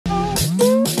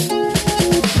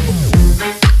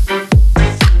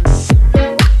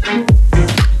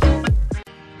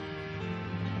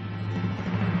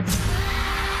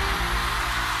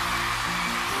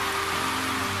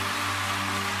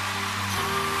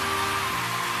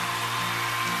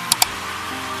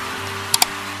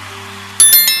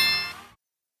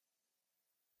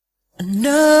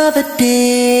Another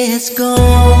day has gone,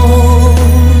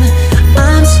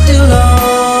 I'm still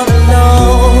all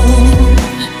alone.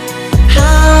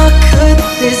 How could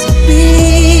this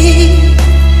be?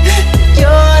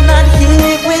 You're not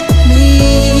here with me.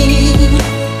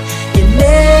 You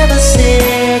never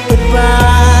said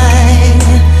goodbye.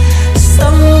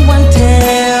 Someone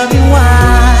tell me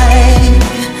why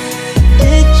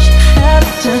did you have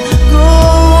to go?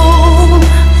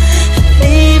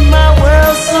 Leave my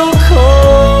world so cold.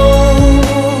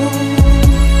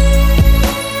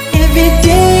 Every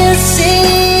day I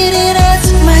sit and ask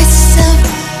myself,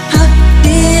 how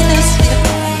did I slip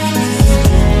away?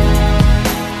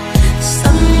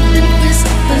 Something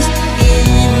whispers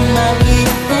in my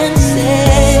ear and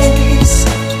says,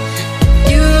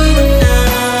 you're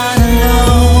not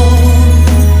alone.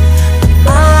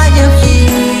 I am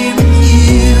here with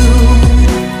you.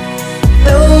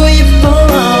 Though you're far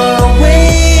away,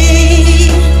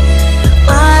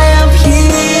 I am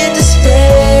here to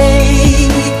stay.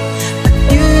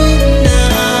 You're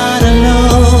not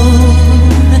alone.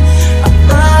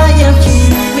 I am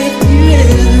here with you.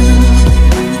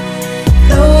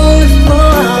 Though we're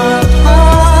far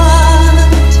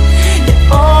apart, you're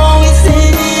always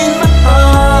in my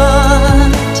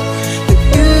heart. But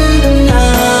you're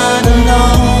not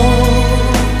alone.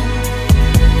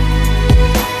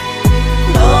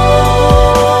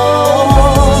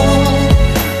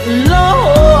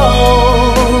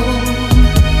 Lord,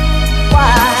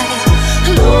 why,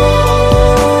 Lord?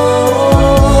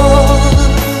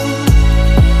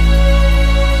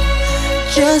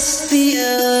 Just the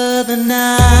other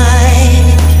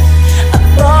night, I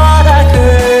thought I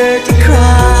heard you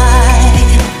cry,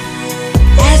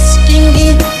 asking me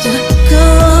to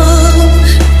come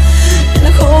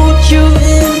and hold you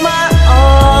in my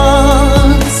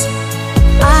arms.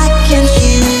 I can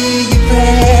hear your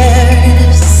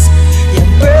prayers, your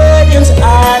burdens I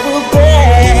will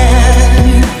bear.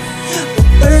 But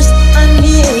first I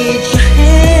need your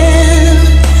hand,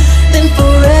 then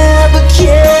forever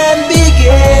can begin.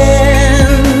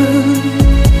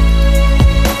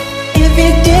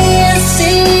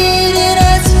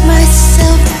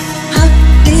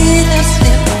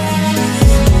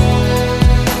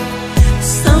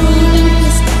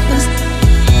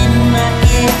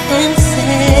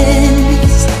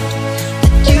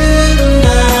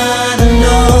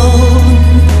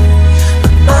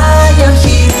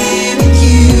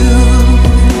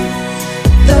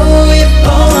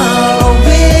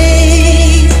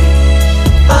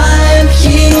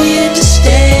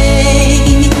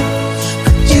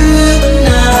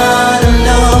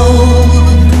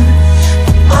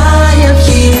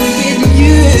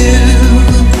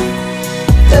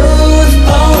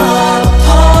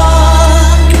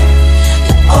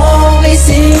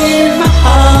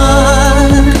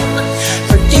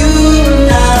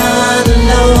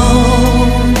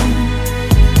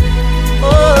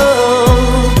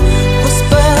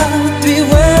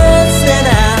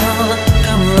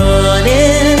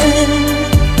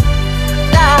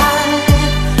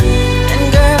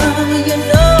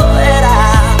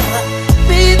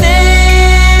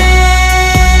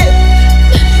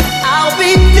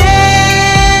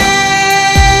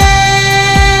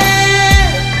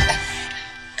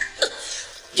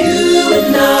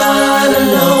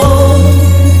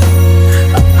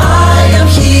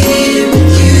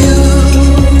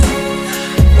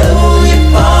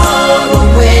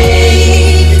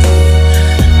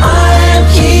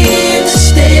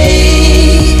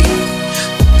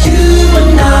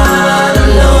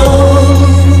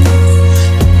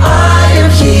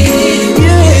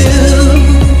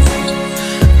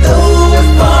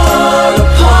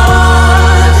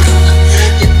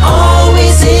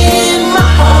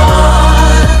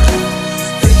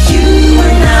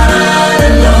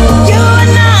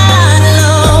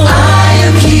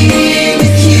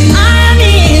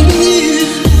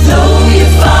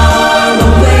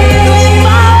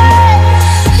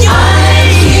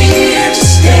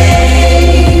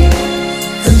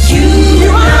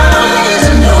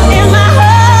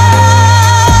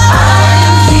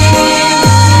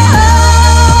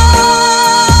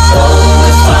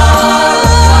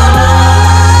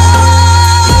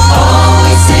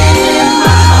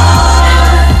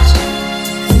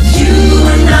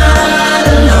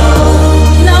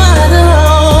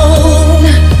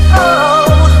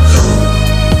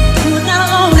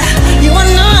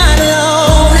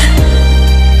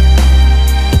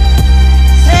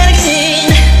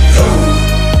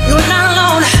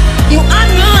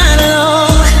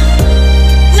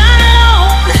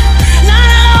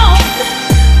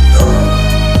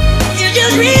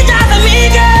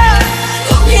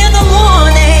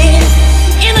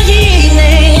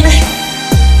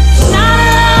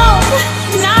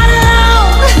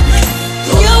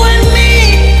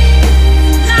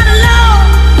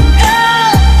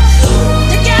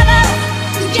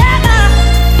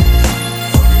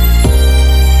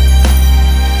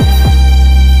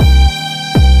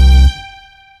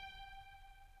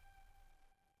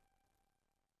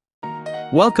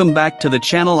 Welcome back to the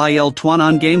channel IL Tuan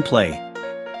on Gameplay.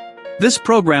 This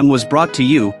program was brought to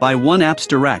you by One Apps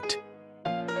Direct.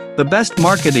 The best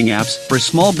marketing apps for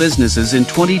small businesses in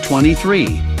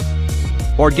 2023.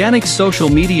 Organic social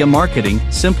media marketing,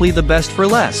 simply the best for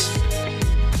less.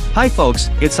 Hi folks,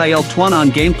 it's IL Tuan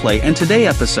on Gameplay and today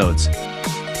episodes.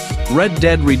 Red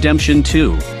Dead Redemption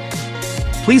 2.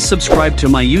 Please subscribe to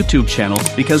my YouTube channel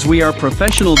because we are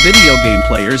professional video game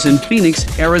players in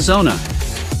Phoenix, Arizona.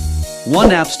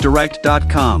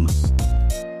 OneAppsDirect.com.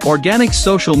 Organic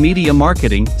social media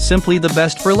marketing, simply the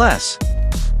best for less.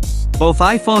 Both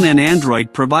iPhone and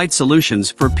Android provide solutions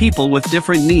for people with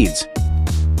different needs.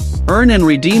 Earn and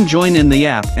redeem, join in the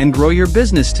app and grow your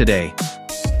business today.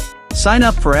 Sign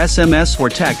up for SMS or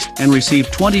text and receive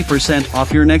 20%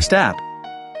 off your next app.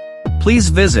 Please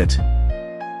visit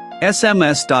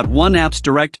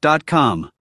sms.oneappsdirect.com.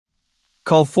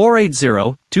 Call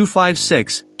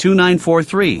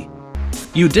 480-256-2943.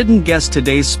 You didn't guess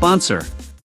today's sponsor.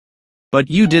 But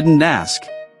you didn't ask.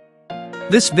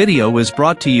 This video is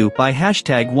brought to you by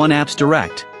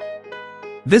 #OneAppsDirect.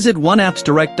 Visit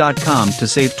oneappsdirect.com to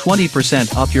save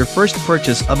 20% off your first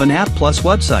purchase of an App Plus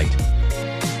website.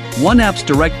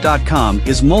 OneAppsDirect.com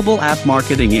is mobile app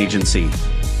marketing agency.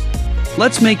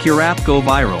 Let's make your app go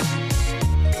viral.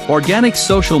 Organic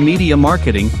social media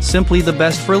marketing, simply the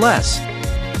best for less.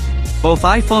 Both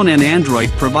iPhone and Android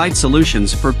provide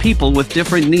solutions for people with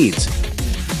different needs.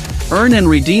 Earn and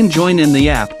redeem, join in the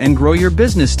app and grow your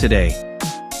business today.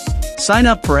 Sign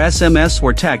up for SMS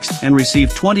or text and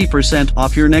receive 20%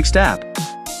 off your next app.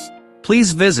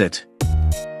 Please visit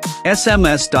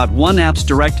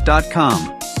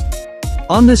sms.oneappsdirect.com.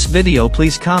 On this video,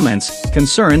 please comments,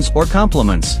 concerns or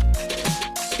compliments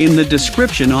in the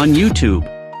description on YouTube.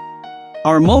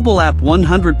 Our mobile app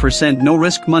 100% no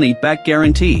risk money back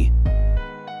guarantee.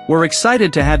 We're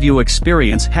excited to have you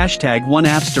experience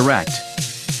 #OneAppsDirect.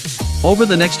 Over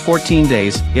the next 14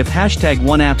 days, if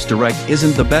 #OneAppsDirect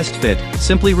isn't the best fit,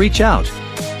 simply reach out.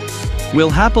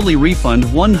 We'll happily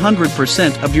refund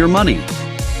 100% of your money.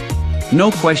 No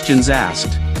questions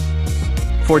asked.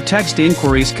 For text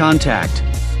inquiries, contact.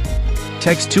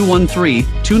 Text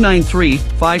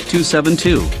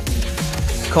 213-293-5272.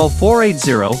 Call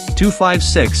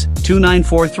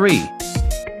 480-256-2943.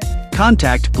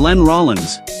 Contact Glenn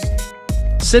Rollins.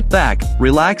 Sit back,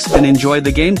 relax and enjoy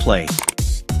the gameplay.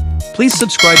 Please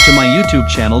subscribe to my YouTube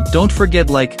channel. Don't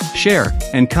forget like, share,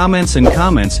 and comments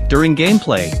during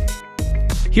gameplay.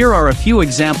 Here are a few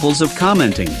examples of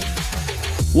commenting.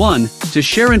 1. To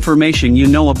share information you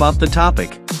know about the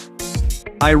topic.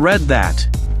 I read that.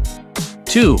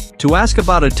 2. To ask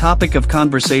about a topic of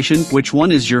conversation. Which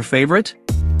one is your favorite?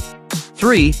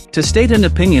 3. To state an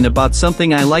opinion about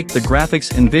something. I like the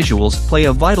graphics and visuals play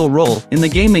a vital role in the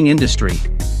gaming industry.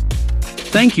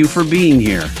 Thank you for being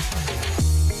here.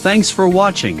 Thanks for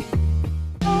watching.